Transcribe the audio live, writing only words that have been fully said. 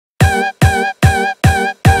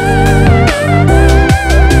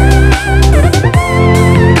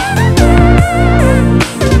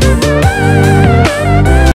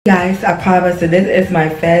Papa. So this is my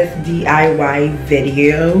first DIY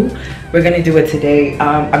video. We're gonna do it today.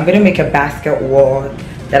 I'm gonna make a basket wall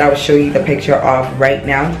that I'll show you the picture of right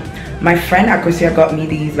now. My friend Akosia got me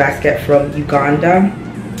these baskets from Uganda.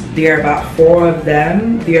 There are about 4 of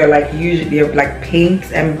them. They're like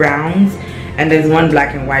pinks and browns, and there's one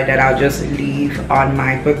black and white that I'll just leave on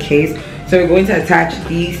my bookcase. So we're going to attach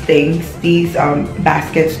these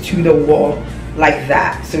baskets to the wall like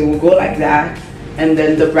that. So we'll go like that, and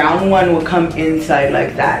then the brown one will come inside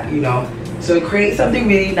like that, you know. So create something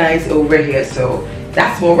really nice over here. So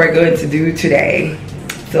that's what we're going to do today.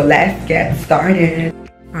 So let's get started.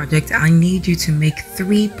 Project, I need you to make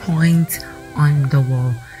 3 points on the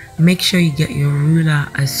wall. Make sure you get your ruler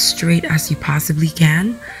as straight as you possibly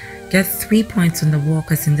can. Get 3 points on the wall,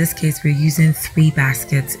 because in this case we're using 3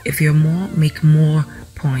 baskets. If you're more, make more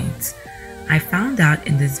points. I found out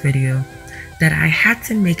in this video that I had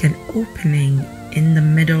to make an opening in the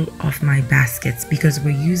middle of my baskets because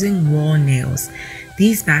we're using wall nails.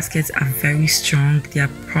 These baskets are very strong. They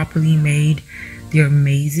are properly made. They're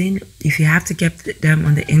amazing. If you have to get them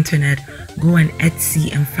on the internet, go on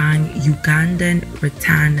Etsy and find Ugandan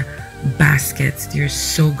rattan baskets. They're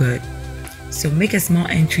so good. So make a small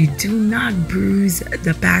entry. Do not bruise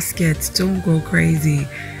the baskets. Don't go crazy.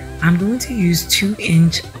 I'm going to use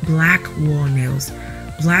 2-inch black wall nails.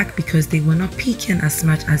 Black because they will not peek in as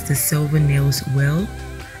much as the silver nails will.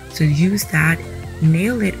 So use that.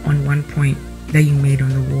 Nail it on one point that you made on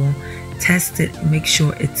the wall. Test it, make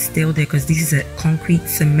sure it's still there, because this is a concrete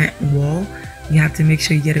cement wall. You have to make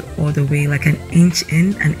sure you get it all the way, like an inch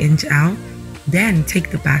in, an inch out. Then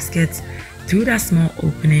take the baskets through that small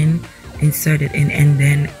opening, insert it in, and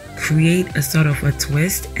then create a sort of a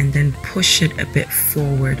twist, and then push it a bit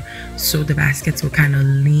forward so the baskets will kind of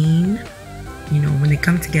lean. You know, when they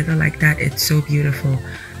come together like that, it's so beautiful.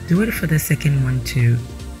 Do it for the second one too.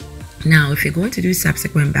 Now, if you're going to do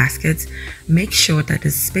subsequent baskets, make sure that the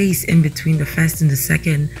space in between the first and the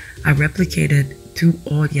second are replicated through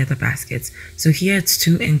all the other baskets. So here it's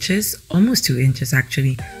 2 inches, almost 2 inches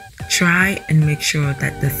actually. Try and make sure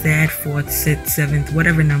that the 3rd, 4th, 6th, 7th,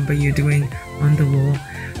 whatever number you're doing on the wall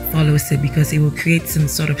follows it, because it will create some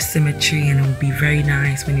sort of symmetry and it will be very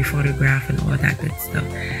nice when you photograph and all that good stuff.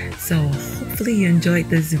 So hopefully you enjoyed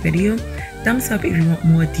this video. Thumbs up if you want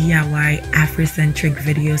more DIY Afrocentric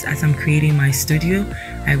videos as I'm creating my studio.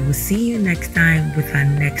 I will see you next time with our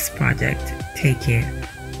next project. Take care.